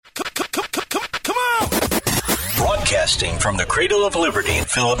Broadcasting from the cradle of liberty in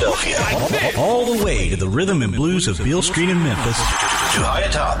Philadelphia. All the way to the rhythm and blues of Beale Street in Memphis. To high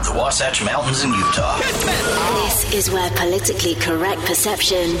atop the Wasatch Mountains in Utah. This is where politically correct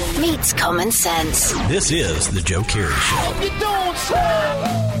perception meets common sense. This is The Joe Kerry Show.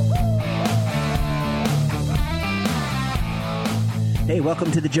 Hey,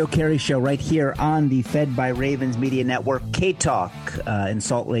 welcome to the Joe Kerry Show right here on the Fed by Ravens Media Network, K-Talk in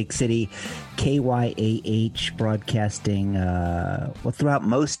Salt Lake City, KYAH broadcasting throughout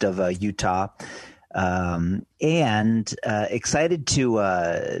most of Utah, and excited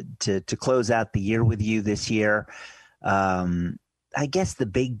to close out the year with you this year. I guess the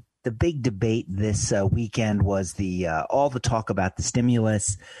big debate this weekend was all the talk about the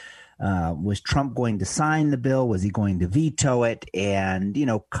stimulus. Was Trump going to sign the bill? Was he going to veto it? And,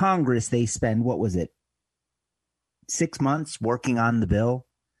 Congress, they spend, 6 months working on the bill.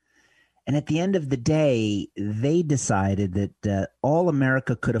 And at the end of the day, they decided that all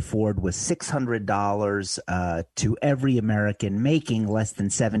America could afford was $600 to every American making less than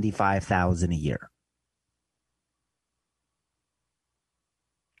 $75,000 a year.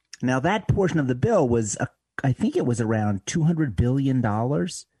 Now, that portion of the bill was, I think it was around $200 billion.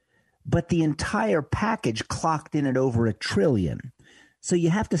 But the entire package clocked in at over $1 trillion. So you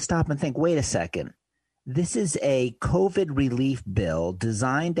have to stop and think, wait a second. This is a COVID relief bill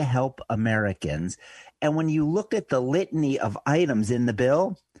designed to help Americans. And when you looked at the litany of items in the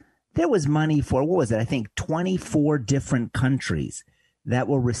bill, there was money for, 24 different countries that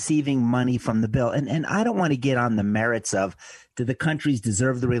were receiving money from the bill. And I don't want to get on the merits of, do the countries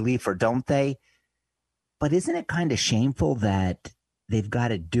deserve the relief or don't they? But isn't it kind of shameful that they've got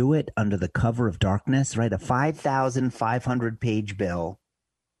to do it under the cover of darkness, right? A 5,500-page bill.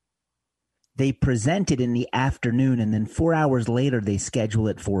 They present it in the afternoon, and then 4 hours later, they schedule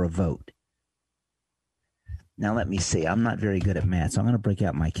it for a vote. Now, let me see. I'm not very good at math, so I'm going to break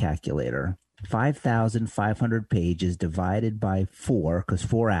out my calculator. 5,500 pages divided by 4, because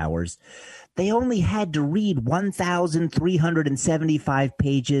 4 hours. They only had to read 1,375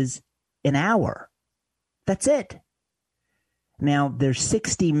 pages an hour. That's it. Now, there's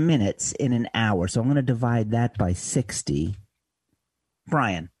 60 minutes in an hour, so I'm going to divide that by 60.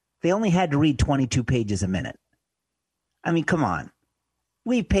 Brian, they only had to read 22 pages a minute. I mean, come on.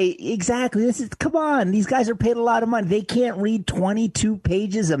 We pay exactly. Come on. These guys are paid a lot of money. They can't read 22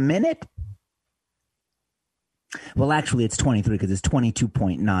 pages a minute? Well, actually, it's 23 because it's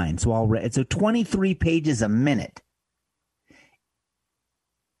 22.9. So 23 pages a minute.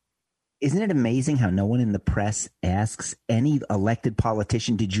 Isn't it amazing how no one in the press asks any elected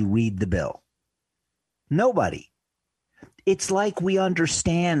politician, did you read the bill? Nobody. It's like we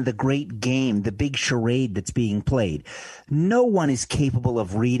understand the great game, the big charade that's being played. No one is capable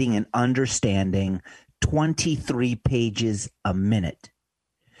of reading and understanding 23 pages a minute.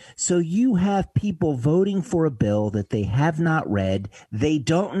 So you have people voting for a bill that they have not read. They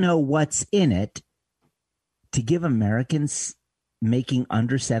don't know what's in it to give Americans making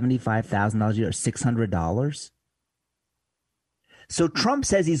under $75,000 a year, $600. So Trump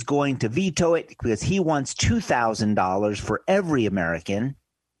says he's going to veto it because he wants $2,000 for every American.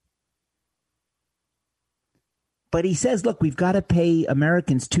 But he says, look, we've got to pay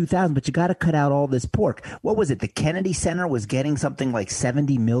Americans $2,000, but you got to cut out all this pork. What was it? The Kennedy Center was getting something like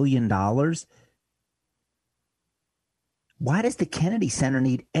 $70 million. Why does the Kennedy Center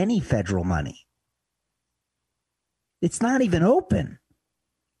need any federal money? It's not even open.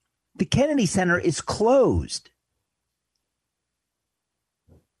 The Kennedy Center is closed.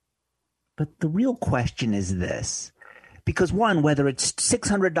 But the real question is this. Because one, whether it's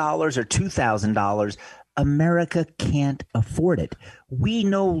 $600 or $2,000, America can't afford it. We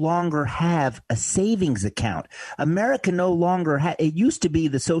no longer have a savings account. America no longer it used to be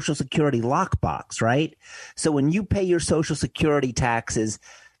the Social Security lockbox, right? So when you pay your Social Security taxes,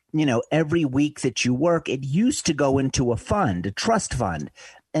 every week that you work, it used to go into a fund, a trust fund.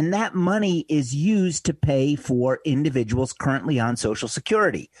 And that money is used to pay for individuals currently on Social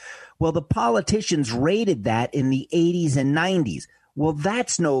Security. Well, the politicians raided that in the 80s and 90s. Well,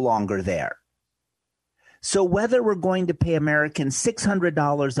 that's no longer there. So whether we're going to pay Americans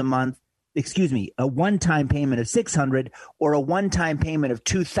 $600 a month, a one-time payment of $600 or a one-time payment of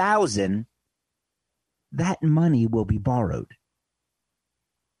 $2,000, that money will be borrowed.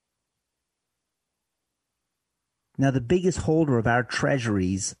 Now, the biggest holder of our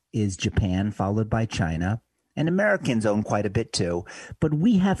treasuries is Japan, followed by China, and Americans own quite a bit too, but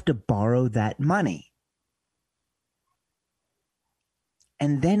we have to borrow that money.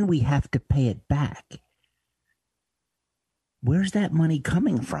 And then we have to pay it back. Where's that money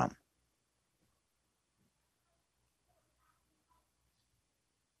coming from?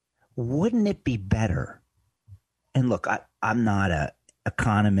 wouldn't it be better? And look, I'm not a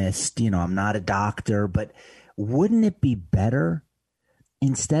economist, I'm not a doctor, but wouldn't it be better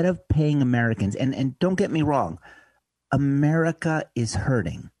instead of paying Americans? And don't get me wrong, America is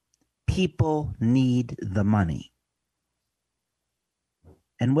hurting. People need the money.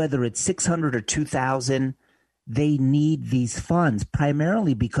 And whether it's 600 or 2,000, they need these funds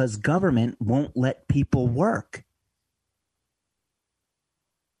primarily because government won't let people work.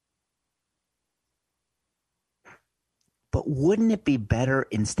 But wouldn't it be better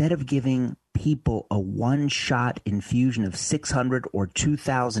instead of giving people a one-shot infusion of $600 or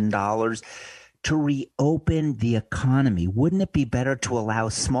 $2,000 to reopen the economy? Wouldn't it be better to allow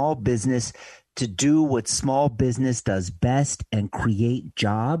small business to do what small business does best and create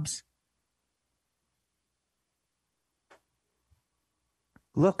jobs?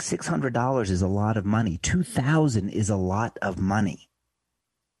 Look, $600 is a lot of money. $2,000 is a lot of money.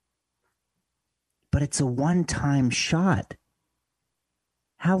 But it's a one-time shot.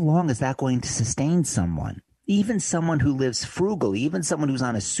 How long is that going to sustain someone? Even someone who lives frugally, even someone who's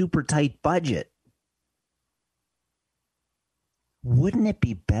on a super tight budget. Wouldn't it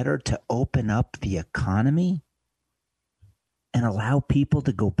be better to open up the economy and allow people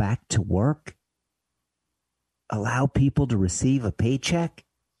to go back to work? Allow people to receive a paycheck?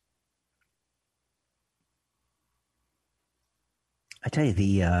 I tell you,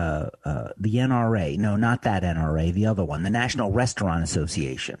 the NRA, no, not that NRA, the other one, the National Restaurant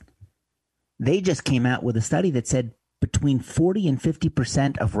Association, they just came out with a study that said between 40 and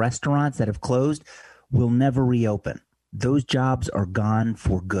 50% of restaurants that have closed will never reopen. Those jobs are gone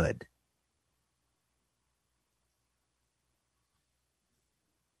for good.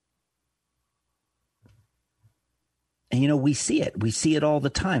 And, we see it. We see it all the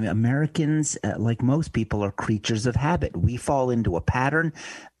time. Americans, like most people, are creatures of habit. We fall into a pattern,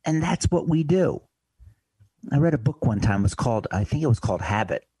 and that's what we do. I read a book one time. I think it was called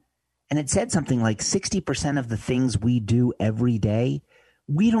Habit. And it said something like 60% of the things we do every day,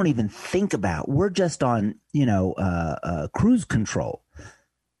 we don't even think about. We're just on, cruise control.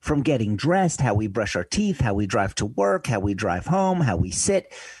 From getting dressed, how we brush our teeth, how we drive to work, how we drive home, how we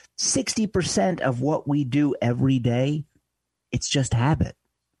sit. 60% of what we do every day, it's just habit.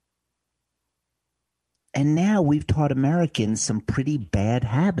 And now we've taught Americans some pretty bad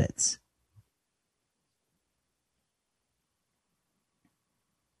habits.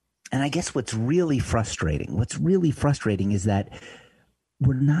 And I guess what's really frustrating is that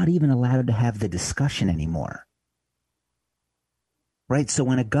we're not even allowed to have the discussion anymore. Right? So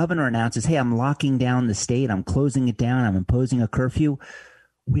when a governor announces, hey, I'm locking down the state, I'm closing it down, I'm imposing a curfew,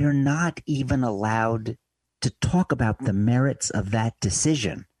 we're not even allowed to talk about the merits of that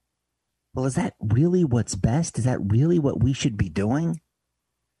decision. Well, is that really what's best? Is that really what we should be doing?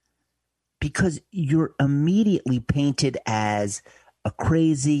 Because you're immediately painted as a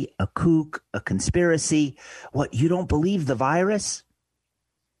crazy, a kook, a conspiracy. What, you don't believe the virus?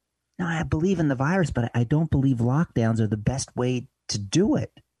 No, I believe in the virus, but I don't believe lockdowns are the best way to do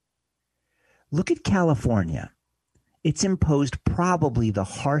it. Look at California. It's imposed probably the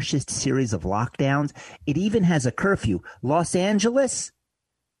harshest series of lockdowns. It even has a curfew. Los Angeles,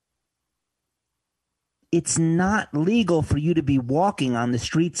 it's not legal for you to be walking on the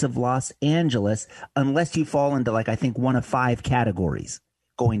streets of Los Angeles unless you fall into, I think, one of 5 categories.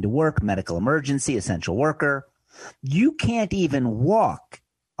 Going to work, medical emergency, essential worker. You can't even walk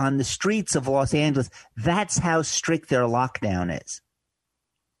on the streets of Los Angeles. That's how strict their lockdown is.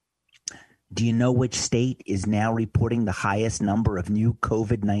 Do you know which state is now reporting the highest number of new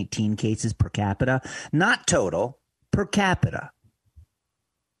COVID-19 cases per capita? Not total, per capita.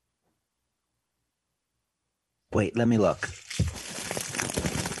 Wait, let me look.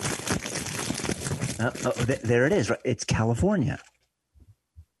 There it is. It's California.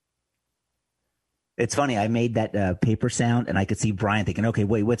 It's funny. I made that paper sound, and I could see Brian thinking, okay,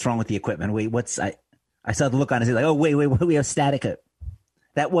 wait, what's wrong with the equipment? Wait, I saw the look on his face like, oh, wait, we have static.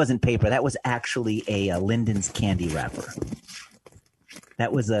 That wasn't paper. That was actually a Linden's candy wrapper.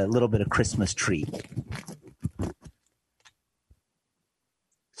 That was a little bit of Christmas treat.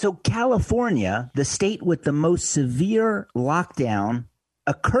 So California, the state with the most severe lockdown,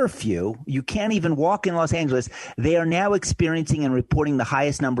 a curfew, you can't even walk in Los Angeles, they are now experiencing and reporting the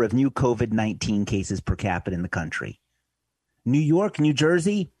highest number of new COVID-19 cases per capita in the country. New York, New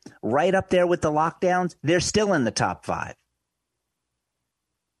Jersey, right up there with the lockdowns, they're still in the top 5.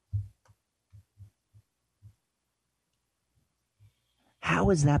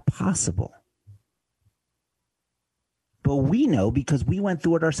 How is that possible? But we know, because we went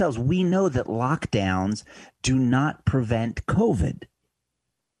through it ourselves, we know that lockdowns do not prevent COVID.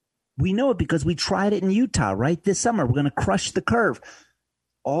 We know it because we tried it in Utah, right? This summer, we're going to crush the curve.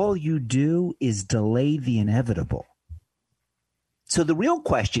 All you do is delay the inevitable. So the real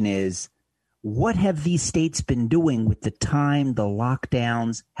question is, what have these states been doing with the time the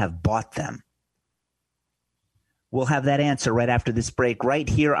lockdowns have bought them? We'll have that answer right after this break, right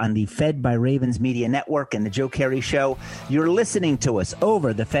here on the Fed by Ravens Media Network and the Joe Kerry Show. You're listening to us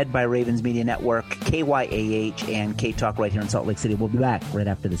over the Fed by Ravens Media Network, KYAH and K-Talk right here in Salt Lake City. We'll be back right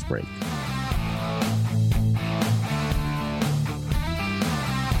after this break.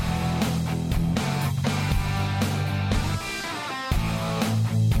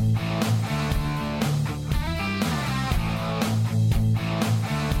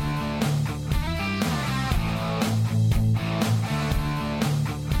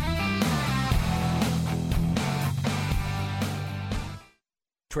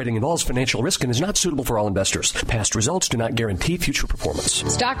 Trading involves financial risk and is not suitable for all investors. Past results do not guarantee future performance.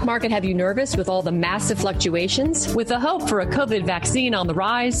 Stock market have you nervous with all the massive fluctuations? With the hope for a COVID vaccine on the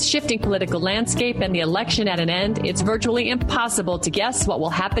rise, shifting political landscape, and the election at an end, it's virtually impossible to guess what will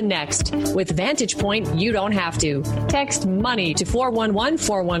happen next. With Vantage Point, you don't have to. Text MONEY to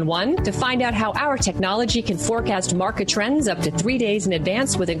 411-411 to find out how our technology can forecast market trends up to 3 days in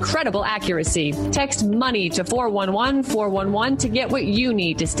advance with incredible accuracy. Text MONEY to 411-411 to get what you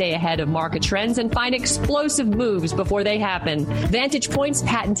need to stay ahead of market trends and find explosive moves before they happen. Vantage Point's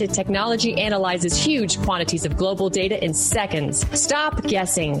patented technology analyzes huge quantities of global data in seconds. Stop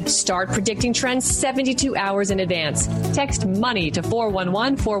guessing. Start predicting trends 72 hours in advance. Text MONEY to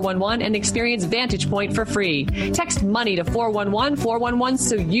 411-411 and experience Vantage Point for free. Text MONEY to 411-411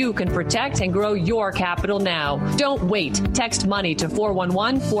 so you can protect and grow your capital now. Don't wait. Text MONEY to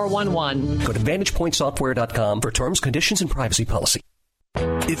 411-411. Go to VantagePointSoftware.com for terms, conditions, and privacy policy.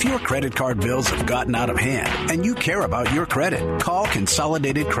 If your credit card bills have gotten out of hand and you care about your credit, call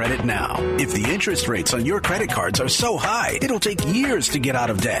Consolidated Credit now. If the interest rates on your credit cards are so high, it'll take years to get out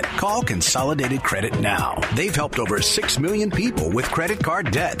of debt. Call Consolidated Credit now. They've helped over 6 million people with credit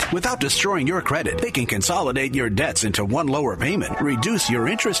card debt. Without destroying your credit, they can consolidate your debts into one lower payment, reduce your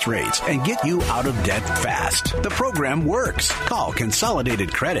interest rates, and get you out of debt fast. The program works. Call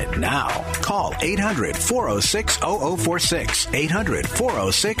Consolidated Credit now. Call 800-406-0046.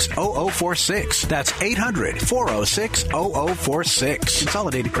 800-406-0046. That's 800-406-0046.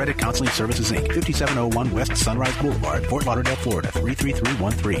 Consolidated Credit Counseling Services, Inc., 5701 West Sunrise Boulevard, Fort Lauderdale, Florida,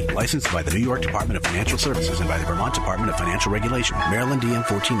 33313. Licensed by the New York Department of Financial Services and by the Vermont Department of Financial Regulation. Maryland DM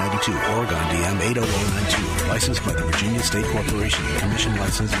 1492, Oregon DM 80092. Licensed by the Virginia State Corporation and Commission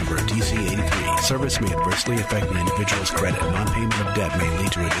License Number DC 83. Service may adversely affect an individual's credit. Non-payment of debt may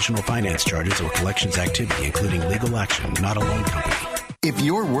lead to additional finance charges or collections activity, including legal action. Not a loan company. If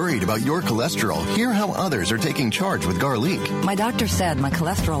you're worried about your cholesterol, hear how others are taking charge with Garlic. My doctor said my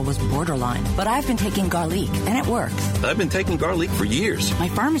cholesterol was borderline, but I've been taking Garlic, and it works. I've been taking Garlic for years. My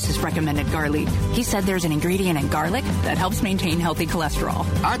pharmacist recommended Garlic. He said there's an ingredient in garlic that helps maintain healthy cholesterol.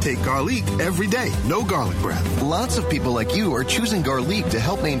 I take Garlic every day. No garlic breath. Lots of people like you are choosing Garlic to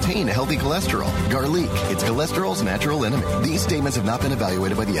help maintain a healthy cholesterol. Garlic, it's cholesterol's natural enemy. These statements have not been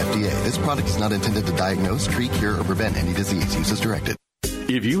evaluated by the FDA. This product is not intended to diagnose, treat, cure, or prevent any disease. Use as directed.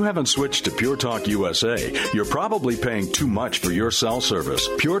 If you haven't switched to Pure Talk USA, you're probably paying too much for your cell service.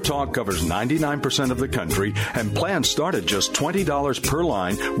 Pure Talk covers 99% of the country, and plans start at just $20 per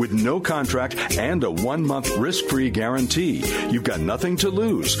line with no contract and a 1-month risk-free guarantee. You've got nothing to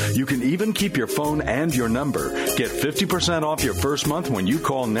lose. You can even keep your phone and your number. Get 50% off your first month when you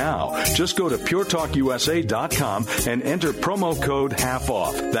call now. Just go to puretalkusa.com and enter promo code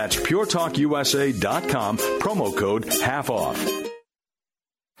HALF-OFF. That's puretalkusa.com, promo code HALF-OFF.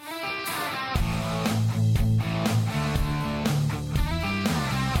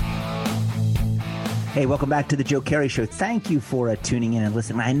 Hey, welcome back to the Joe Kerry Show. Thank you for tuning in and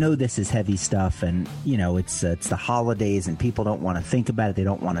listening. I know this is heavy stuff, and you know it's the holidays, and people don't want to think about it. They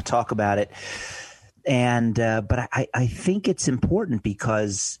don't want to talk about it, and but I think it's important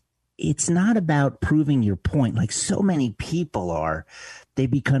because it's not about proving your point, like so many people are. They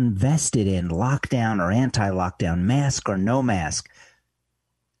become vested in lockdown or anti-lockdown, mask or no mask.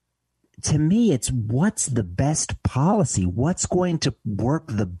 To me, it's what's the best policy? What's going to work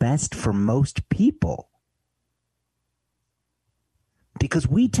the best for most people? Because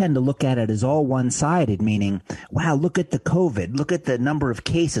we tend to look at it as all one-sided, meaning, wow, look at the COVID, look at the number of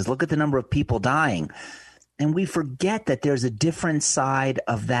cases, look at the number of people dying. And we forget that there's a different side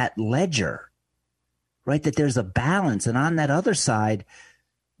of that ledger, right? That there's a balance. And on that other side,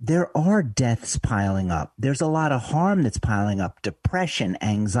 there are deaths piling up. There's a lot of harm that's piling up, depression,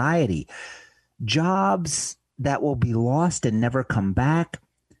 anxiety, jobs that will be lost and never come back.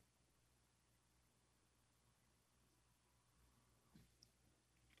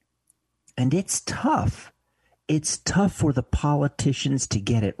 And it's tough. It's tough for the politicians to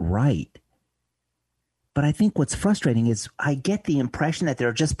get it right. But I think what's frustrating is I get the impression that there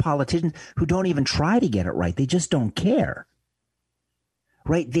are just politicians who don't even try to get it right. They just don't care.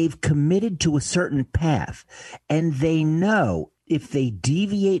 Right? They've committed to a certain path, and they know if they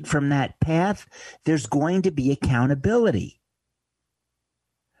deviate from that path, there's going to be accountability.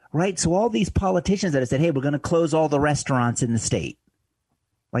 Right? So all these politicians that have said, hey, we're going to close all the restaurants in the state,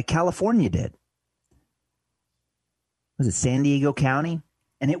 like California did. Was it San Diego County?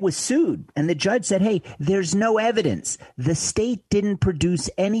 And it was sued. And the judge said, hey, there's no evidence. The state didn't produce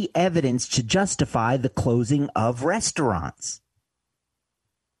any evidence to justify the closing of restaurants.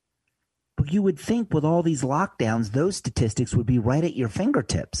 But you would think with all these lockdowns, those statistics would be right at your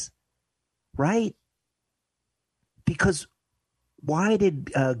fingertips, right? Because why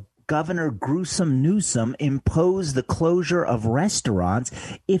did Governor Gruesome Newsom impose the closure of restaurants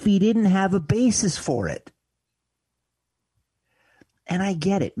if he didn't have a basis for it? And I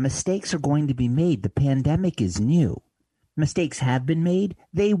get it. Mistakes are going to be made. The pandemic is new. Mistakes have been made.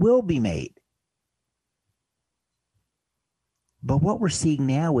 They will be made. But what we're seeing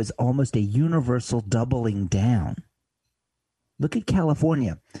now is almost a universal doubling down. Look at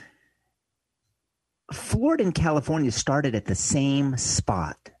California. Florida and California started at the same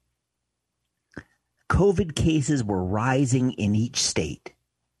spot. COVID cases were rising in each state.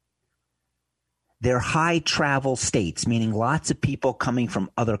 They're high travel states, meaning lots of people coming from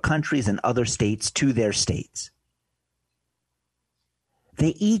other countries and other states to their states. They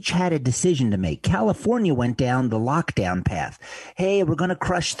each had a decision to make. California went down the lockdown path. Hey, we're going to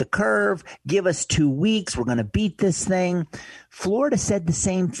crush the curve. Give us 2 weeks. We're going to beat this thing. Florida said the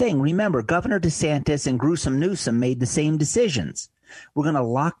same thing. Remember, Governor DeSantis and Gruesome Newsom made the same decisions. We're going to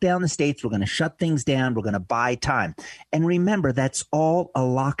lock down the states. We're going to shut things down. We're going to buy time. And remember, that's all a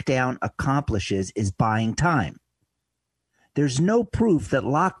lockdown accomplishes is buying time. There's no proof that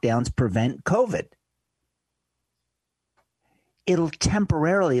lockdowns prevent COVID. It'll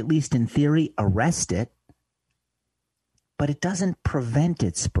temporarily, at least in theory, arrest it, but it doesn't prevent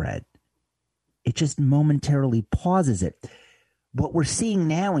its spread. It just momentarily pauses it. What we're seeing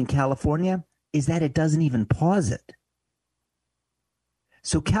now in California is that it doesn't even pause it.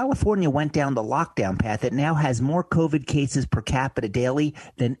 So California went down the lockdown path. It now has more COVID cases per capita daily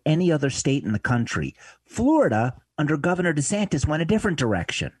than any other state in the country. Florida, under Governor DeSantis, went a different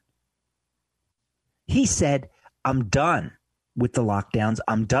direction. He said, I'm done with the lockdowns.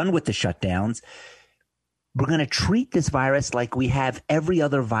 I'm done with the shutdowns. We're going to treat this virus like we have every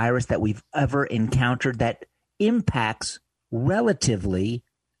other virus that we've ever encountered that impacts relatively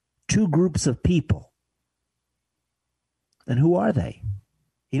 2 groups of people. And who are they?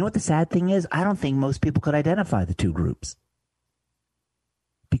 You know what the sad thing is? I don't think most people could identify the 2 groups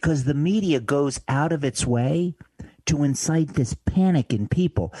because the media goes out of its way to incite this panic in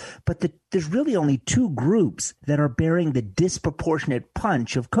people. But there's really only 2 groups that are bearing the disproportionate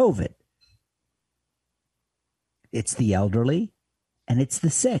punch of COVID. It's the elderly and it's the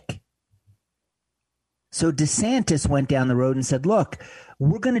sick. So DeSantis went down the road and said, look,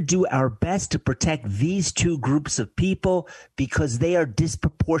 we're going to do our best to protect these 2 groups of people because they are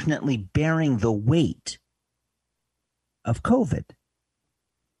disproportionately bearing the weight of COVID.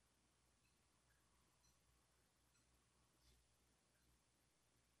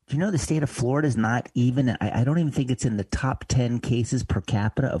 Do you know the state of Florida is not even, I don't even think it's in the top 10 cases per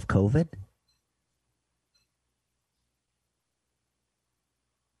capita of COVID?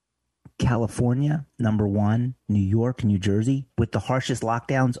 California, number 1, New York, New Jersey, with the harshest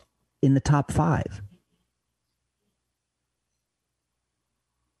lockdowns in the top 5.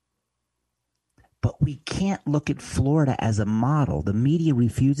 But we can't look at Florida as a model. The media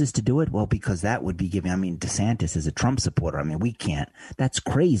refuses to do it. Well, because that would be giving, DeSantis is a Trump supporter. We can't. That's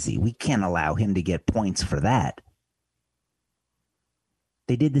crazy. We can't allow him to get points for that.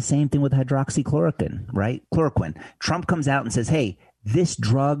 They did the same thing with hydroxychloroquine, right? Chloroquine. Trump comes out and says, hey, this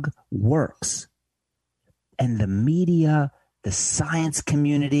drug works. And the media, the science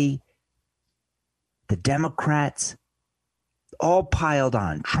community, the Democrats, all piled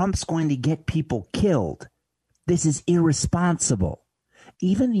on. Trump's going to get people killed. This is irresponsible.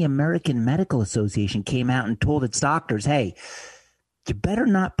 Even the American Medical Association came out and told its doctors, hey, you better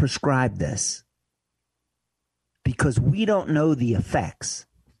not prescribe this because we don't know the effects.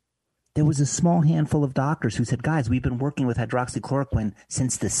 There was a small handful of doctors who said, guys, we've been working with hydroxychloroquine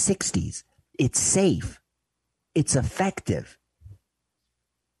since the 60s. It's safe. It's effective.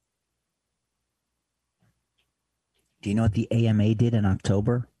 Do you know what the AMA did in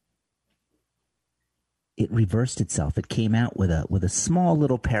October? it reversed itself. It came out with a small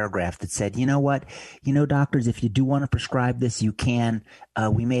little paragraph that said, you know what, doctors, if you do want to prescribe this, you can.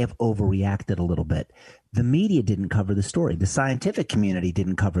 We may have overreacted a little bit. The media didn't cover the story. The scientific community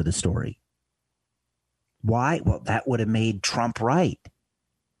didn't cover the story. Why? Well, that would have made Trump right.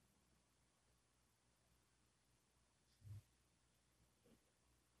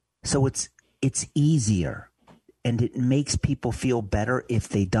 So it's easier, and it makes people feel better if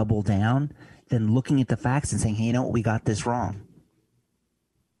they double down than looking at the facts and saying, hey, you know what, we got this wrong.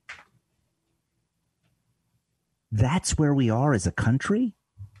 That's where we are as a country,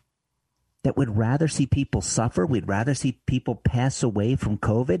 that would rather see people suffer. We'd rather see people pass away from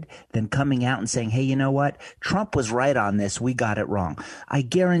COVID than coming out and saying, hey, you know what? Trump was right on this. We got it wrong. I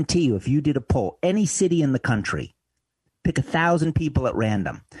guarantee you, if you did a poll, any city in the country, pick 1,000 people at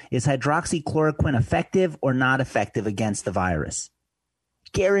random. Is hydroxychloroquine effective or not effective against the virus?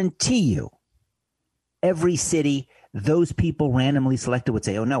 Guarantee you, every city, those people randomly selected would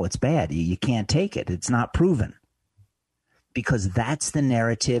say, oh, no, it's bad. You can't take it. It's not proven. Because that's the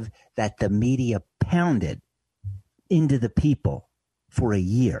narrative that the media pounded into the people for a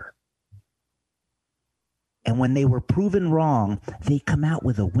year. And when they were proven wrong, they come out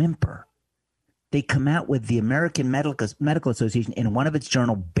with a whimper. They come out with the American Medical Association in one of its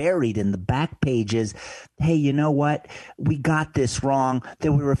journal buried in the back pages. Hey, you know what? We got this wrong.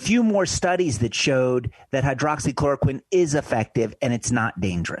 There were a few more studies that showed that hydroxychloroquine is effective and it's not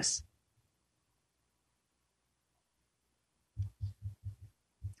dangerous.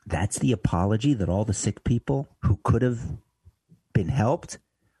 That's the apology that all the sick people who could have been helped.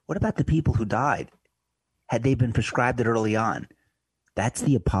 What about the people who died? Had they been prescribed it early on? That's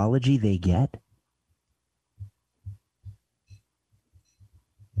the apology they get?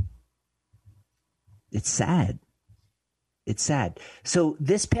 It's sad. It's sad. So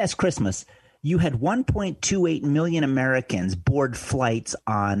this past Christmas, you had 1.28 million Americans board flights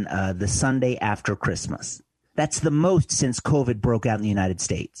on the Sunday after Christmas. That's the most since COVID broke out in the United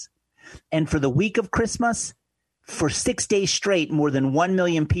States. And for the week of Christmas, for 6 days straight, more than 1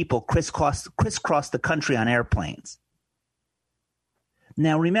 million people crisscrossed the country on airplanes.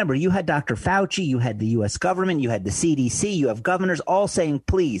 Now, remember, you had Dr. Fauci, you had the U.S. government, you had the CDC, you have governors all saying,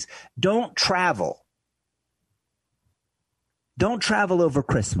 please, don't travel. Don't travel over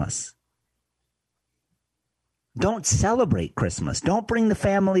Christmas. Don't celebrate Christmas. Don't bring the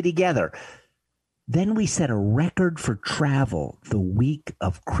family together. Then we set a record for travel the week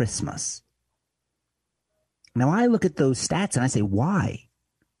of Christmas. Now, I look at those stats and I say, why?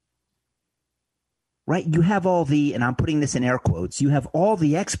 Right? You have all the, and I'm putting this in air quotes, you have all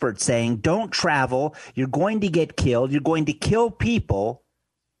the experts saying, don't travel. You're going to get killed. You're going to kill people.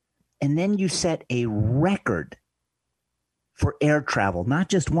 And then you set a record for air travel, not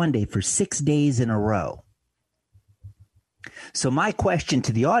just one day, for 6 days in a row. So my question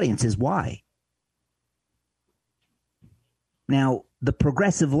to the audience is why? Now, the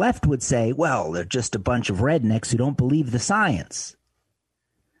progressive left would say, well, they're just a bunch of rednecks who don't believe the science.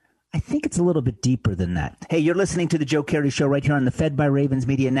 I think it's a little bit deeper than that. Hey, you're listening to the Joe Kerry Show right here on the Fed by Ravens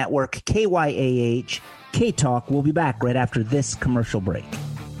Media Network, KYAH, K-Talk. We'll be back right after this commercial break.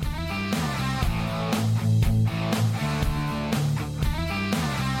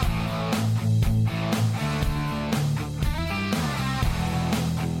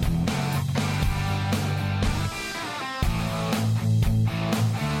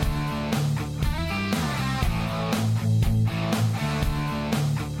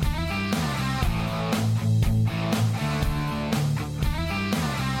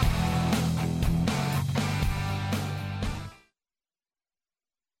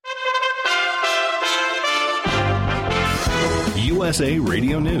 USA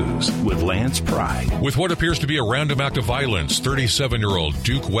Radio News with Lance Pry. With what appears to be a random act of violence, 37-year-old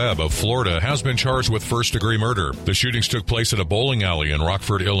Duke Webb of Florida has been charged with first-degree murder. The shootings took place at a bowling alley in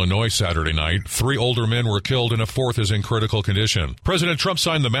Rockford, Illinois, Saturday night. 3 older men were killed and a 4th is in critical condition. President Trump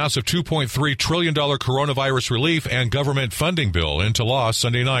signed the massive $2.3 trillion coronavirus relief and government funding bill into law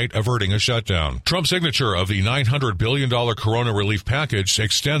Sunday night, averting a shutdown. Trump's signature of the $900 billion corona relief package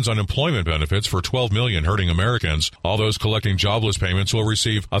extends unemployment benefits for 12 million hurting Americans. All those collecting jobless payments will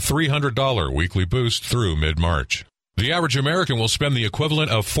receive a $300 weekly boost through mid-March. The average American will spend the equivalent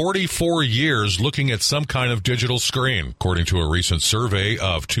of 44 years looking at some kind of digital screen, according to a recent survey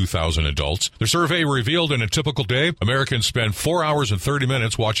of 2,000 adults. The survey revealed in a typical day, Americans spend 4 hours and 30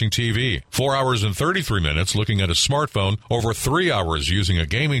 minutes watching TV, 4 hours and 33 minutes looking at a smartphone, over 3 hours using a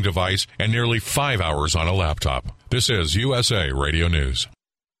gaming device, and nearly 5 hours on a laptop. This is USA Radio News.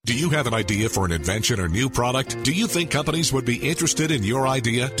 Do you have an idea for an invention or new product? Do you think companies would be interested in your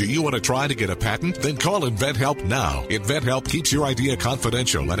idea? Do you want to try to get a patent? Then call InventHelp now. InventHelp keeps your idea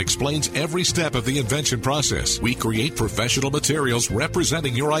confidential and explains every step of the invention process. We create professional materials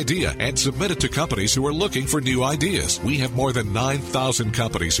representing your idea and submit it to companies who are looking for new ideas. We have more than 9,000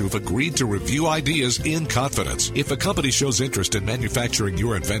 companies who've agreed to review ideas in confidence. If a company shows interest in manufacturing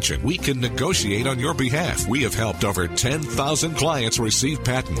your invention, we can negotiate on your behalf. We have helped over 10,000 clients receive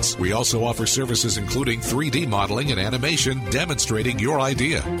patents. We also offer services including 3D modeling and animation demonstrating your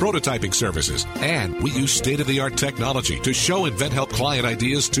idea, prototyping services, and we use state-of-the-art technology to show InventHelp client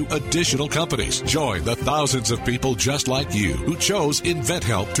ideas to additional companies. Join the thousands of people just like you who chose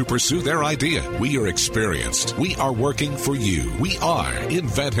InventHelp to pursue their idea. We are experienced. We are working for you. We are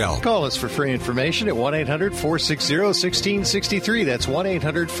InventHelp. Call us for free information at 1-800-460-1663. That's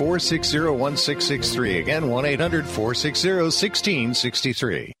 1-800-460-1663. Again,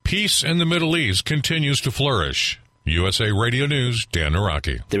 1-800-460-1663. Peace in the Middle East continues to flourish. USA Radio News, Dan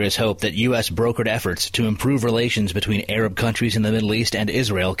Naraki. There is hope that U.S. brokered efforts to improve relations between Arab countries in the Middle East and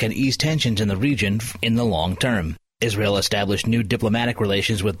Israel can ease tensions in the region in the long term. Israel established new diplomatic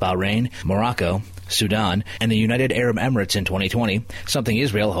relations with Bahrain, Morocco, Sudan, and the United Arab Emirates in 2020, something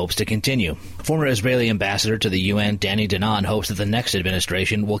Israel hopes to continue. Former Israeli ambassador to the UN, Danny Danon, hopes that the next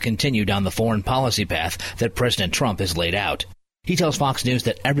administration will continue down the foreign policy path that President Trump has laid out. He tells Fox News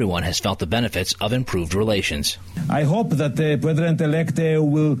that everyone has felt the benefits of improved relations. I hope that the President-elect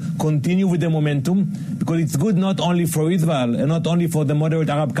will continue with the momentum, because it's good not only for Israel and not only for the moderate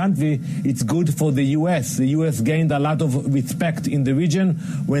Arab country, it's good for the U.S. The U.S. gained a lot of respect in the region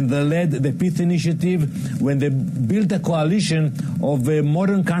when they led the peace initiative, when they built a coalition of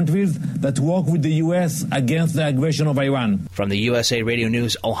modern countries that work with the U.S. against the aggression of Iran. From the USA Radio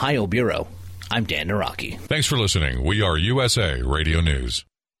News Ohio Bureau, I'm Dan Naraki. Thanks for listening. We are USA Radio News.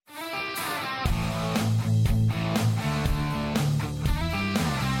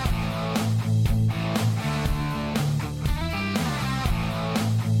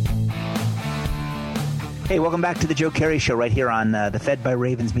 Hey, welcome back to the Joe Kerry Show right here on the Fed by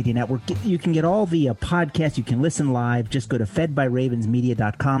Ravens Media Network. You can get all the podcasts. You can listen live. Just go to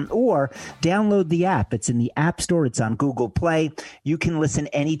fedbyravensmedia.com or download the app. It's in the App Store. It's on Google Play. You can listen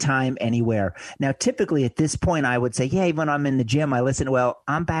anytime, anywhere. Now, typically at this point, I would say, hey, when I'm in the gym, I listen. Well,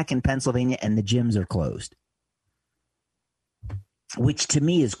 I'm back in Pennsylvania and the gyms are closed, which to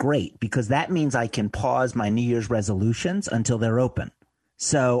me is great because that means I can pause my New Year's resolutions until they're open.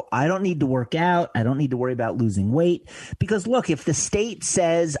 So I don't need to work out. I don't need to worry about losing weight because, look, if the state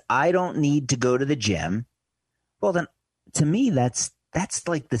says I don't need to go to the gym, well, then to me, that's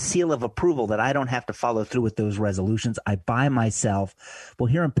like the seal of approval that I don't have to follow through with those resolutions. I buy myself, well,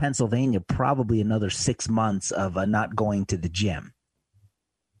 here in Pennsylvania, probably another 6 months of not going to the gym.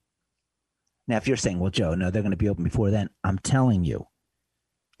 Now, if you're saying, well, Joe, no, they're going to be open before then, I'm telling you.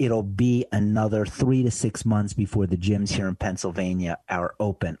 It'll be another 3 to 6 months before the gyms here in Pennsylvania are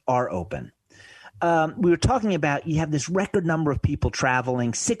open. We were talking about you have this record number of people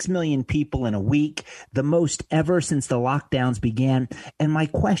traveling, 6 million people in a week, the most ever since the lockdowns began. And my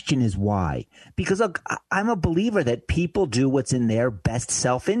question is why? Because look, I'm a believer that people do what's in their best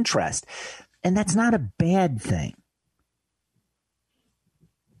self-interest. And that's not a bad thing.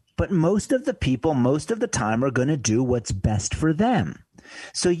 But most of the people, most of the time, are going to do what's best for them.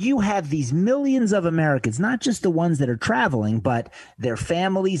 So you have these millions of Americans, not just the ones that are traveling, but their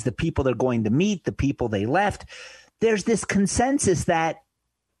families, the people they're going to meet, the people they left. There's this consensus that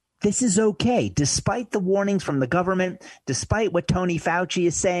this is okay, despite the warnings from the government, despite what Tony Fauci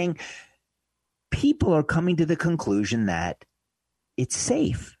is saying. People are coming to the conclusion that it's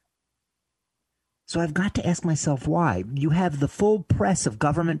safe. So I've got to ask myself why. You have the full press of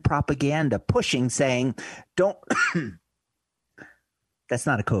government propaganda pushing, saying, don't that's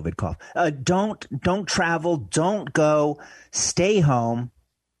not a COVID cough. Don't travel, don't go, stay home.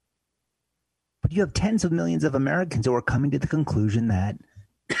 But you have tens of millions of Americans who are coming to the conclusion that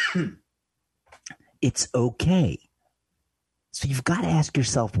it's okay. So you've got to ask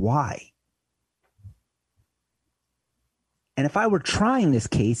yourself why. And if I were trying this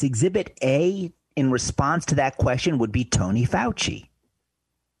case, Exhibit A in response to that question would be Tony Fauci.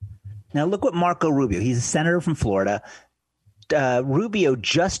 Now look what Marco Rubio, he's a senator from Florida. Rubio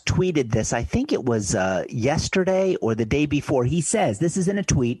just tweeted this. I think it was yesterday or the day before. He says, this is in a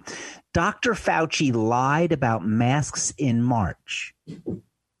tweet, Dr. Fauci lied about masks in March.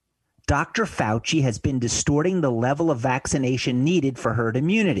 Dr. Fauci has been distorting the level of vaccination needed for herd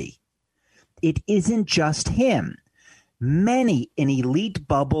immunity. It isn't just him. Many in elite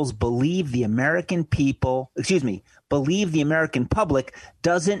bubbles believe believe the American public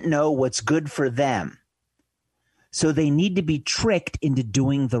doesn't know what's good for them. So they need to be tricked into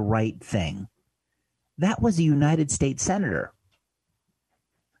doing the right thing. That was a United States senator.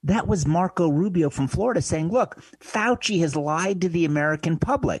 That was Marco Rubio from Florida saying, look, Fauci has lied to the American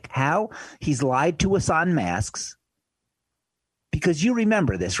public. How? He's lied to us on masks. Because you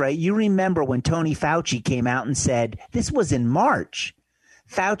remember this, right? You remember when Tony Fauci came out and said, this was in March.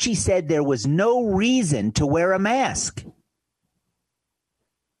 Fauci said there was no reason to wear a mask.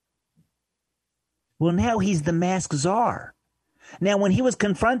 Well, now he's the mask czar. Now, when he was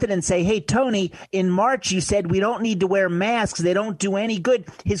confronted and say, hey, Tony, in March, you said we don't need to wear masks. They don't do any good.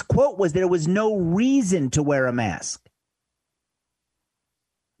 His quote was there was no reason to wear a mask.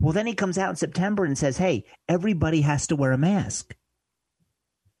 Well, then he comes out in September and says, hey, everybody has to wear a mask.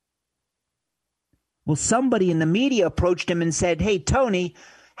 Well, somebody in the media approached him and said, hey, Tony,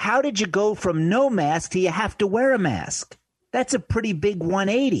 how did you go from no mask to you have to wear a mask? That's a pretty big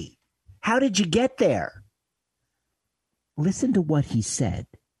 180. How did you get there? Listen to what he said.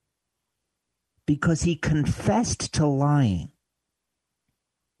 Because he confessed to lying.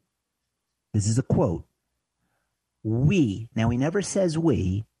 This is a quote. Now he never says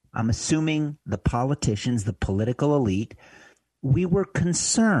we. I'm assuming the politicians, the political elite, we were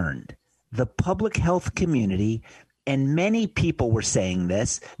concerned. The public health community, and many people were saying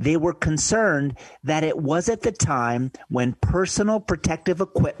this, they were concerned that it was at the time when personal protective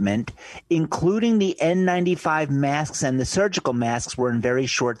equipment, including the N95 masks and the surgical masks, were in very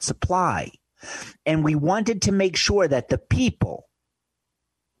short supply. And we wanted to make sure that the people,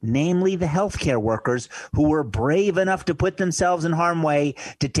 namely the healthcare workers who were brave enough to put themselves in harm's way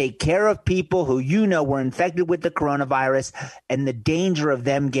to take care of people who were infected with the coronavirus and the danger of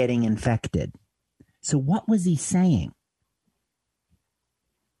them getting infected. So what was he saying?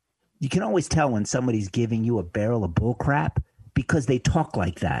 You can always tell when somebody's giving you a barrel of bull crap because they talk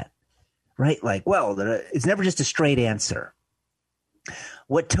like that, right? Like, well, it's never just a straight answer.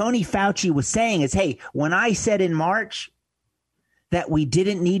 What Tony Fauci was saying is, hey, when I said in March that we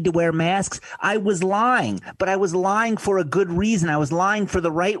didn't need to wear masks, I was lying, but I was lying for a good reason. I was lying for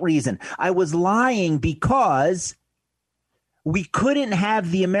the right reason. I was lying because we couldn't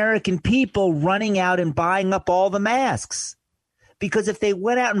have the American people running out and buying up all the masks. Because if they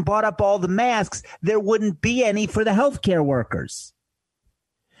went out and bought up all the masks, there wouldn't be any for the healthcare workers.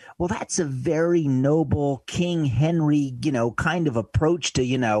 Well, that's a very noble King Henry, kind of approach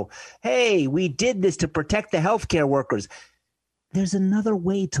to, hey, we did this to protect the healthcare workers. There's another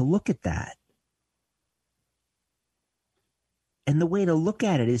way to look at that. And the way to look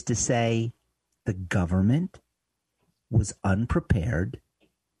at it is to say the government was unprepared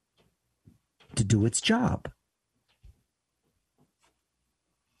to do its job.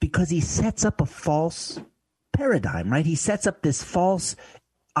 Because he sets up a false paradigm, right? He sets up this false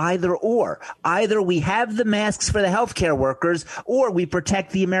either or. Either we have the masks for the healthcare workers or we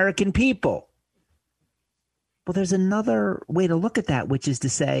protect the American people. Well, there's another way to look at that, which is to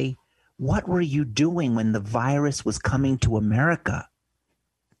say, what were you doing when the virus was coming to America?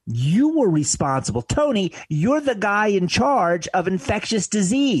 You were responsible. Tony, you're the guy in charge of infectious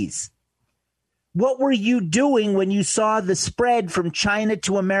disease. What were you doing when you saw the spread from China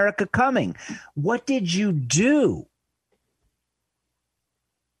to America coming? What did you do?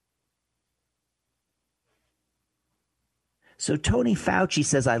 So Tony Fauci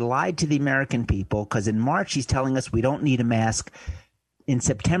says, I lied to the American people because in March he's telling us we don't need a mask. In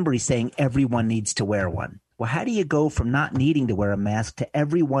September, he's saying everyone needs to wear one. Well, how do you go from not needing to wear a mask to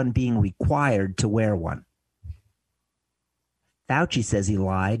everyone being required to wear one? Fauci says he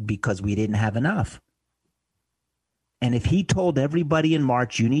lied because we didn't have enough. And if he told everybody in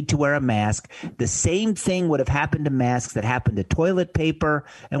March you need to wear a mask, the same thing would have happened to masks that happened to toilet paper.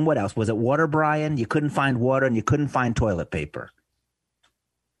 And what else? Was it water, Brian? You couldn't find water and you couldn't find toilet paper.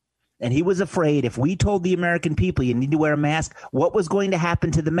 And he was afraid if we told the American people you need to wear a mask, what was going to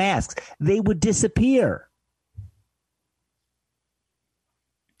happen to the masks? They would disappear.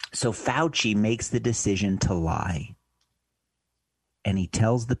 So Fauci makes the decision to lie. And he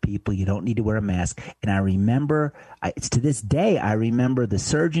tells the people you don't need to wear a mask. And I remember, it's to this day, I remember the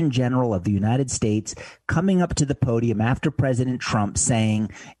Surgeon General of the United States coming up to the podium after President Trump saying,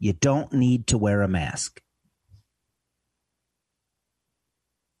 you don't need to wear a mask.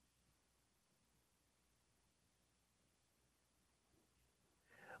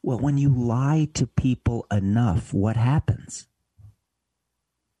 Well, when you lie to people enough, what happens?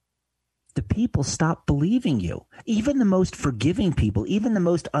 The people stop believing you. Even the most forgiving people, even the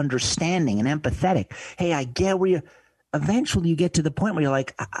most understanding and empathetic. Hey, I get where you. Eventually you get to the point where you're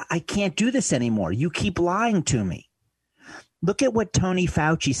like, I can't do this anymore. You keep lying to me. Look at what Tony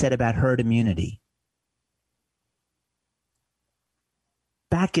Fauci said about herd immunity.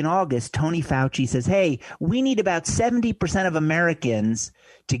 Back in August, Tony Fauci says, hey, we need about 70% of Americans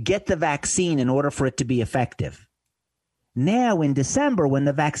to get the vaccine in order for it to be effective. Now in December, when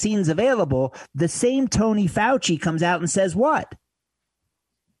the vaccine's available, the same Tony Fauci comes out and says what?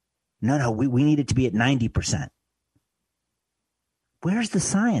 No, we need it to be at 90%. Where's the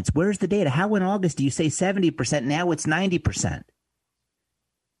science? Where's the data? How in August do you say 70%? Now it's 90%.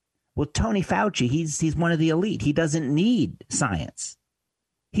 Well, Tony Fauci, he's one of the elite. He doesn't need science.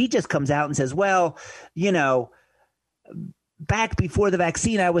 He just comes out and says, well, you know, back before the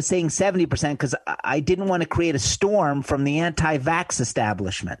vaccine, I was saying 70% because I didn't want to create a storm from the anti-vax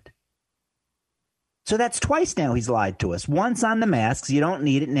establishment. So that's twice now he's lied to us. Once on the masks, you don't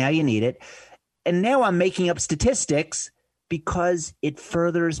need it, now you need it. And now I'm making up statistics because it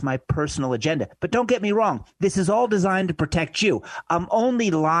furthers my personal agenda. But don't get me wrong. This is all designed to protect you. I'm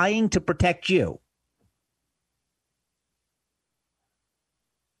only lying to protect you.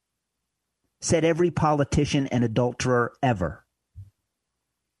 Said every politician and adulterer ever.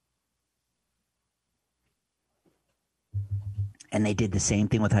 And they did the same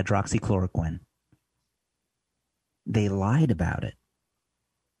thing with hydroxychloroquine. They lied about it.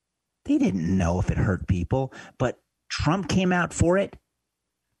 They didn't know if it hurt people, but Trump came out for it,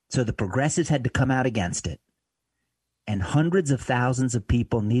 so the progressives had to come out against it. And hundreds of thousands of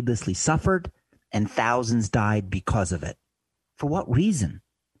people needlessly suffered, and thousands died because of it. For what reason?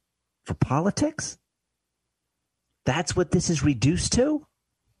 For politics? That's what this is reduced to?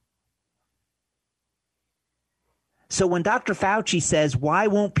 So when Dr. Fauci says, why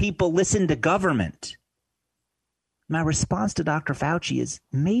won't people listen to government? My response to Dr. Fauci is,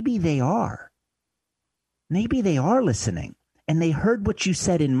 maybe they are. Maybe they are listening. And they heard what you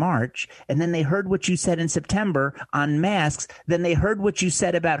said in March, and then they heard what you said in September on masks. Then they heard what you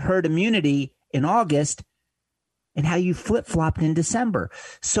said about herd immunity in August and how you flip-flopped in December.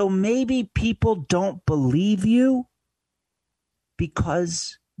 So maybe people don't believe you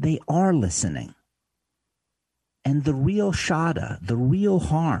because they are listening. And the real shada, the real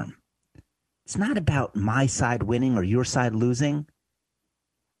harm, it's not about my side winning or your side losing.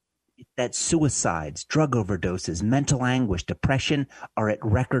 That suicides, drug overdoses, mental anguish, depression are at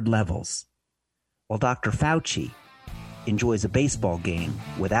record levels. While Dr. Fauci enjoys a baseball game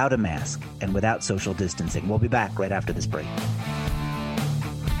without a mask and without social distancing. We'll be back right after this break.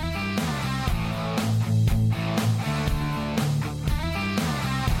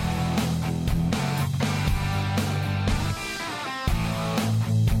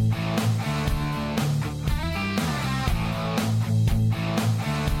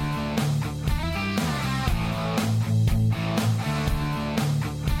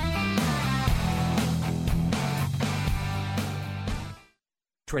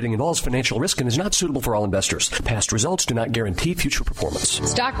 Trading involves financial risk and is not suitable for all investors. Past results do not guarantee future performance.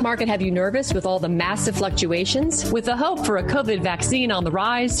 Stock market have you nervous with all the massive fluctuations? With the hope for a COVID vaccine on the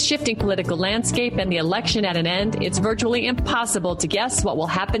rise, shifting political landscape, and the election at an end, it's virtually impossible to guess what will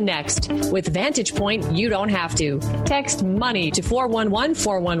happen next. With Vantage Point, you don't have to. Text MONEY to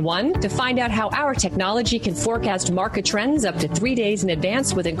 411-411 to find out how our technology can forecast market trends up to 3 days in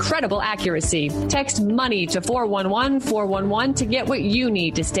advance with incredible accuracy. Text MONEY to 411-411 to get what you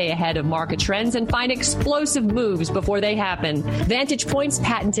need to stay ahead of market trends and find explosive moves before they happen. Vantage Point's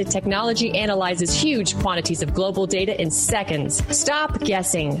patented technology analyzes huge quantities of global data in seconds. Stop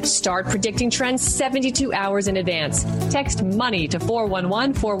guessing. Start predicting trends 72 hours in advance. Text MONEY to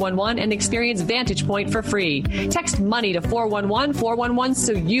 411-411 and experience Vantage Point for free. Text MONEY to 411-411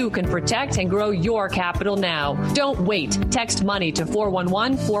 so you can protect and grow your capital now. Don't wait. Text MONEY to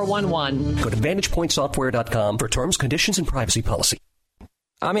 411-411. Go to VantagePointSoftware.com for terms, conditions, and privacy policy.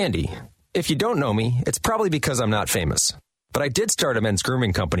 I'm Andy. If you don't know me, it's probably because I'm not famous. But I did start a men's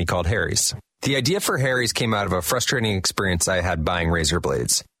grooming company called Harry's. The idea for Harry's came out of a frustrating experience I had buying razor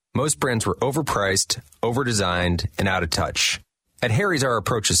blades. Most brands were overpriced, overdesigned, and out of touch. At Harry's, our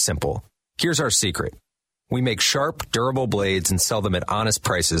approach is simple. Here's our secret. We make sharp, durable blades and sell them at honest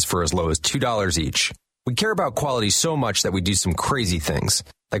prices for as low as $2 each. We care about quality so much that we do some crazy things,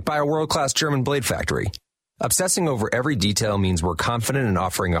 like buy a world-class German blade factory. Obsessing over every detail means we're confident in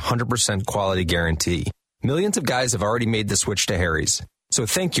offering a 100% quality guarantee. Millions of guys have already made the switch to Harry's, so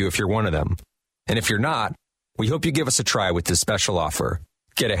thank you if you're one of them. And if you're not, we hope you give us a try with this special offer.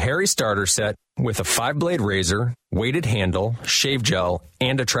 Get a Harry's starter set with a 5-blade razor, weighted handle, shave gel,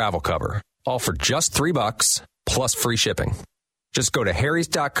 and a travel cover, all for just $3 plus free shipping. Just go to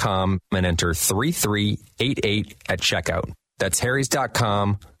harrys.com and enter 3388 at checkout. That's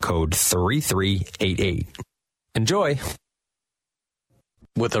harrys.com, code 3388. Enjoy.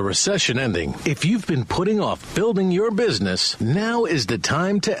 With a recession ending, if you've been putting off building your business, now is the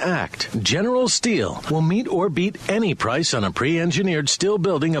time to act. General Steel will meet or beat any price on a pre-engineered steel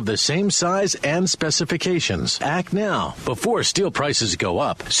building of the same size and specifications. Act now before steel prices go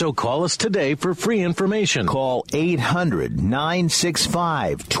up. So call us today for free information. Call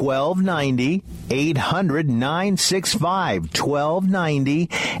 800-965-1290. 800-965-1290.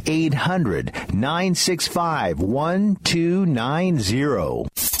 800-965-1290.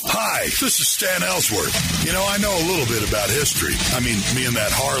 Hi, this is Stan Ellsworth. You know, I know a little bit about history. I mean, me and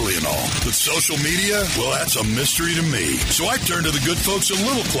that Harley and all. But social media, well, that's a mystery to me. So I turned to the good folks at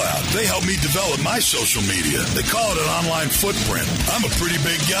Little Cloud. They helped me develop my social media. They call it an online footprint. I'm a pretty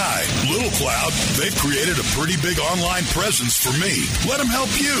big guy. Little Cloud, they've created a pretty big online presence for me. Let them help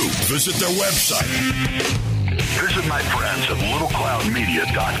you. Visit their website. Visit my friends at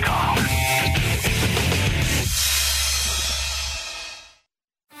littlecloudmedia.com.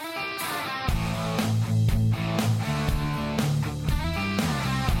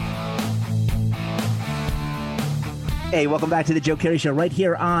 Hey, welcome back to the Joe Kerry Show right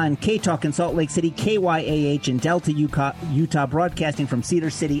here on K-Talk in Salt Lake City, KYAH in Delta, Utah, broadcasting from Cedar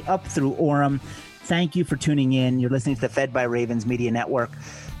City up through Orem. Thank you for tuning in. You're listening to the Fed by Ravens Media Network.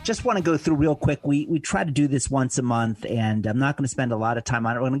 Just want to go through real quick. We try to do this once a month, and I'm not going to spend a lot of time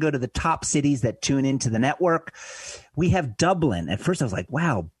on it. We're going to go to the top cities that tune into the network. We have Dublin. At first I was like,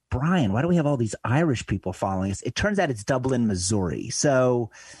 wow, Brian, why do we have all these Irish people following us? It turns out it's Dublin, Missouri. So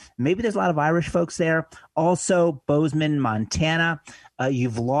maybe there's a lot of Irish folks there. Also, Bozeman, Montana.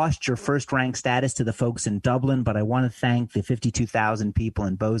 You've lost your first-rank status to the folks in Dublin, but I want to thank the 52,000 people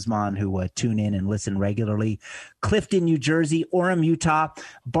in Bozeman who tune in and listen regularly. Clifton, New Jersey, Orem, Utah,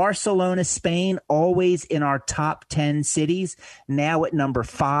 Barcelona, Spain, always in our top 10 cities. Now at number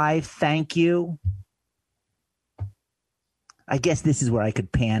 5. Thank you. I guess this is where I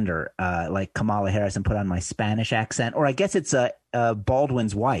could pander like Kamala Harris and put on my Spanish accent. Or I guess it's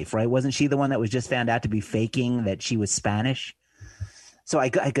Baldwin's wife, right? Wasn't she the one that was just found out to be faking that she was Spanish? So I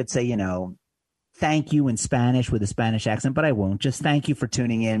could say, you know, thank you in Spanish with a Spanish accent, but I won't. Just thank you for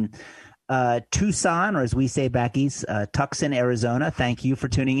tuning in. Tucson, or as we say back east, Tucson, Arizona. Thank you for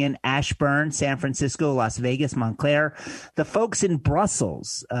tuning in. Ashburn, San Francisco, Las Vegas, Montclair. The folks in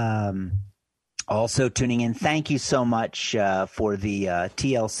Brussels, also tuning in. Thank you so much for the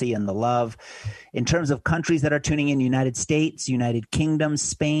TLC and the love. In terms of countries that are tuning in, United States, United Kingdom,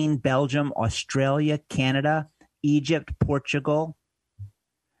 Spain, Belgium, Australia, Canada, Egypt, Portugal,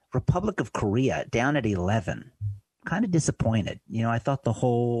 Republic of Korea, down at 11. Kind of disappointed. You know, I thought the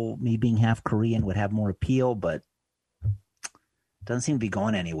whole me being half Korean would have more appeal, but doesn't seem to be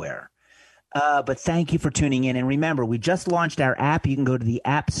going anywhere. But thank you for tuning in. And remember, we just launched our app. You can go to the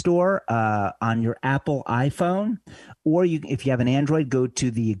App Store on your Apple iPhone, or if you have an Android, go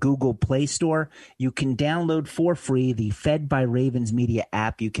to the Google Play Store. You can download for free the Fed by Ravens Media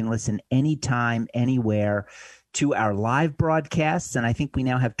app. You can listen anytime, anywhere to our live broadcasts. And I think we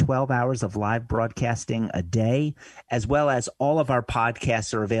now have 12 hours of live broadcasting a day, as well as all of our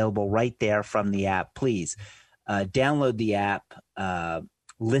podcasts are available right there from the app. Please download the app,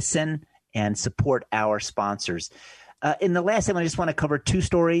 listen, and support our sponsors. In the last time, I just want to cover 2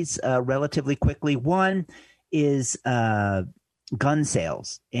 stories relatively quickly. One is gun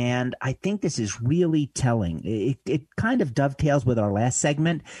sales, and I think this is really telling. It kind of dovetails with our last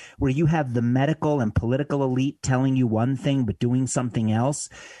segment, where you have the medical and political elite telling you one thing but doing something else.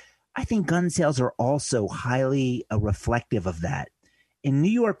 I think gun sales are also highly reflective of that. In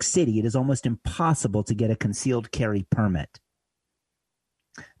New York City, it is almost impossible to get a concealed carry permit,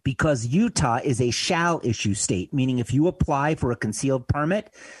 because Utah is a shall issue state, meaning if you apply for a concealed permit,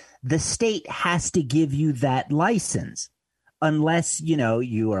 the state has to give you that license, unless, you know,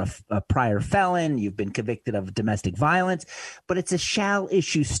 you are a prior felon, you've been convicted of domestic violence. But it's a shall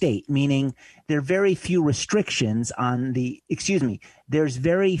issue state, meaning there are very few restrictions on there's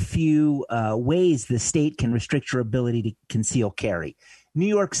very few ways the state can restrict your ability to conceal carry. New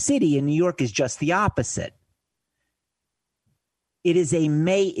York City and New York is just the opposite. It is a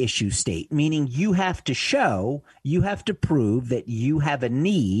may issue state, meaning you have to prove that you have a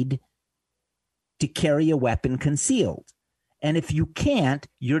need to carry a weapon concealed. And if you can't,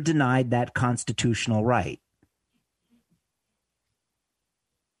 you're denied that constitutional right.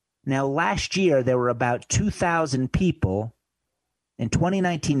 Now, last year, there were about 2,000 people. In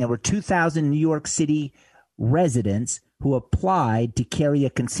 2019, there were 2,000 New York City residents who applied to carry a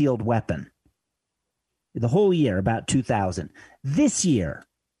concealed weapon. The whole year, about 2,000. This year,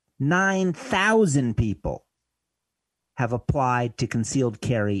 9,000 people have applied to concealed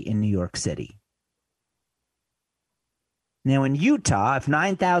carry in New York City. Now, in Utah, if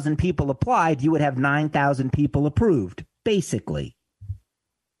 9,000 people applied, you would have 9,000 people approved, basically.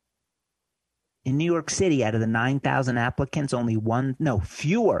 In New York City, out of the 9,000 applicants,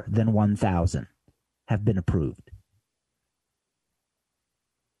 fewer than 1,000 have been approved.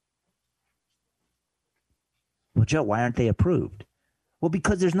 Well, Joe, why aren't they approved? Well,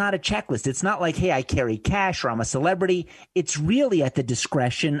 because there's not a checklist. It's not like, hey, I carry cash or I'm a celebrity. It's really at the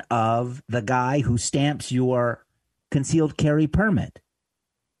discretion of the guy who stamps your concealed carry permit.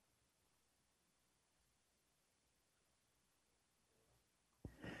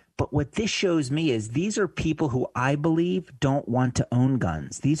 But what this shows me is these are people who I believe don't want to own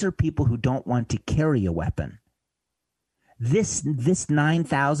guns. These are people who don't want to carry a weapon. This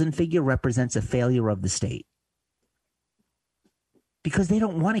 9,000 figure represents a failure of the state because they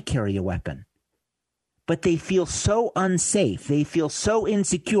don't want to carry a weapon. But they feel so unsafe. They feel so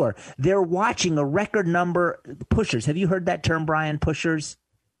insecure. They're watching a record number pushers. Have you heard that term, Brian? Pushers?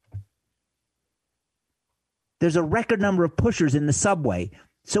 There's a record number of pushers in the subway.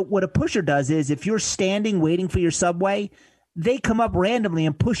 So what a pusher does is if you're standing waiting for your subway, they come up randomly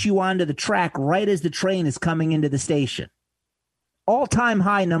and push you onto the track right as the train is coming into the station. All-time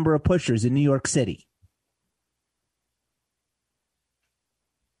high number of pushers in New York City.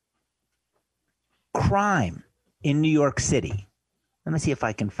 Crime in New York City. Let me see if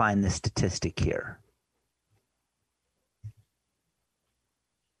I can find this statistic here.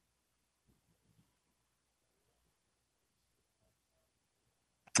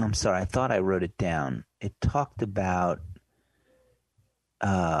 I'm sorry, I thought I wrote it down. It talked about,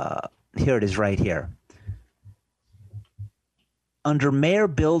 here it is right here. Under Mayor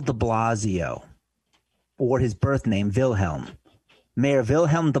Bill de Blasio, or his birth name, Wilhelm, Mayor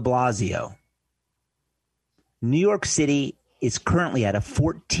Wilhelm de Blasio, New York City is currently at a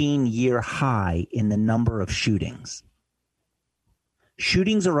 14-year high in the number of shootings.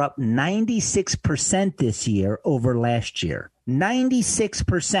 Shootings are up 96% this year over last year.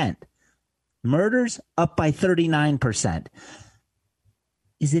 96%. Murders up by 39%.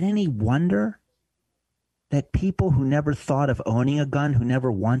 Is it any wonder that people who never thought of owning a gun, who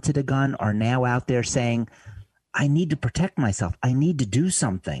never wanted a gun, are now out there saying, I need to protect myself. I need to do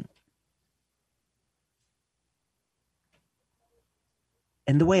something.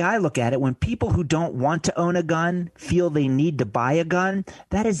 And the way I look at it, when people who don't want to own a gun feel they need to buy a gun,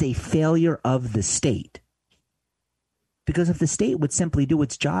 that is a failure of the state. Because if the state would simply do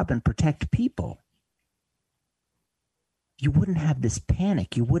its job and protect people, you wouldn't have this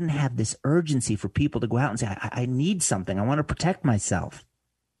panic. You wouldn't have this urgency for people to go out and say, I need something. I want to protect myself.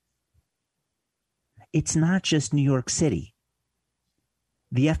 It's not just New York City.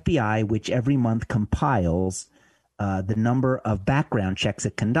 The FBI, which every month compiles the number of background checks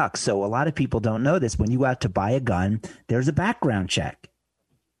it conducts. So a lot of people don't know this. When you go out to buy a gun, there's a background check.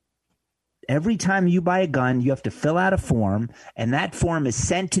 Every time you buy a gun, you have to fill out a form, and that form is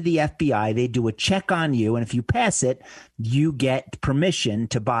sent to the FBI. They do a check on you, and if you pass it, you get permission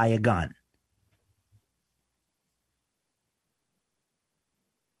to buy a gun.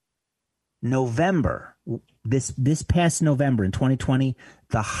 November, this past November in 2020,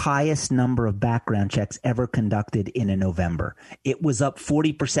 the highest number of background checks ever conducted in a November. It was up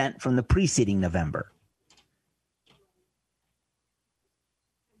 40% from the preceding November.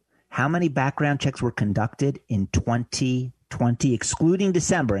 How many background checks were conducted in 2020, excluding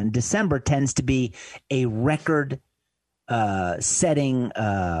December? And December tends to be a record setting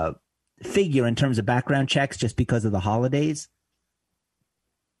figure in terms of background checks just because of the holidays.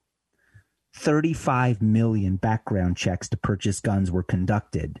 35 million background checks to purchase guns were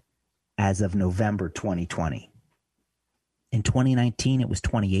conducted as of November 2020. In 2019, it was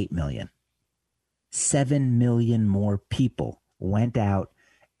 28 million. 7 million more people went out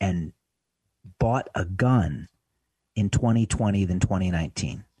and bought a gun in 2020 than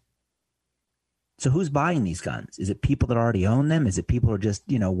 2019. So who's buying these guns? Is it people that already own them? Is it people who are just,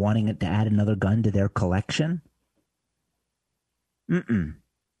 wanting to add another gun to their collection?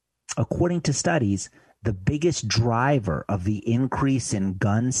 According to studies, the biggest driver of the increase in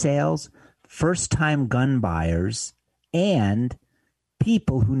gun sales, first-time gun buyers and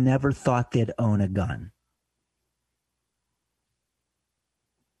people who never thought they'd own a gun.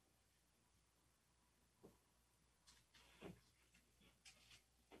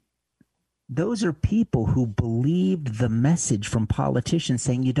 Those are people who believed the message from politicians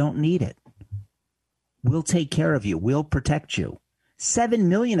saying you don't need it. We'll take care of you. We'll protect you. 7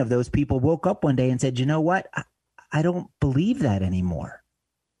 million of those people woke up one day and said, you know what? I don't believe that anymore.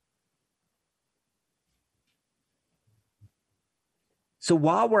 So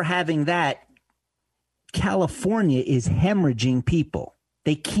while we're having that California is hemorrhaging people.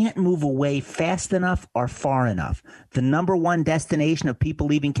 They can't move away fast enough or far enough. The number one destination of people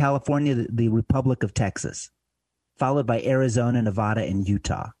leaving California, the Republic of Texas, followed by Arizona, Nevada, and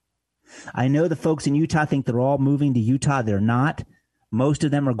Utah. I know the folks in Utah think they're all moving to Utah. They're not. Most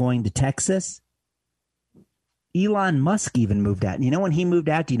of them are going to Texas. Elon Musk even moved out. And you know when he moved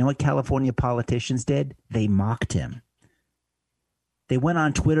out, do you know what California politicians did? They mocked him. They went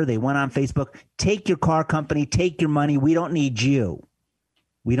on Twitter. They went on Facebook. Take your car company. Take your money. We don't need you.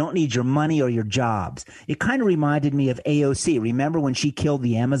 We don't need your money or your jobs. It kind of reminded me of AOC. Remember when she killed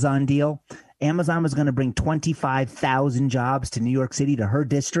the Amazon deal? Amazon was going to bring 25,000 jobs to New York City, to her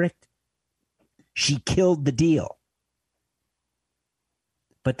district. She killed the deal.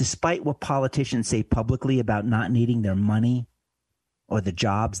 But despite what politicians say publicly about not needing their money or the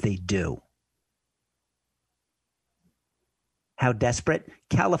jobs, they do. How desperate?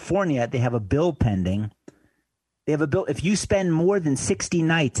 California, they have a bill pending. They have a bill. If you spend more than 60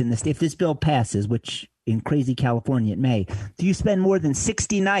 nights in this, if this bill passes, which in crazy California it may, if you spend more than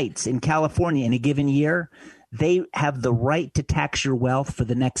 60 nights in California in a given year, they have the right to tax your wealth for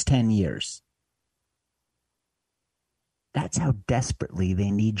the next 10 years. That's how desperately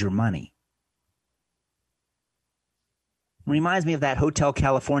they need your money. Reminds me of that Hotel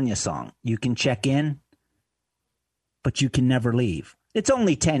California song. You can check in, but you can never leave. It's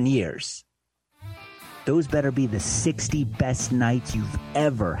only 10 years. Those better be the 60 best nights you've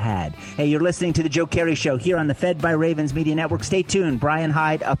ever had. Hey, you're listening to The Joe Kerry Show here on the Fed by Ravens Media Network. Stay tuned. Brian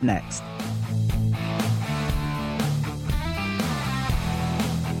Hyde up next.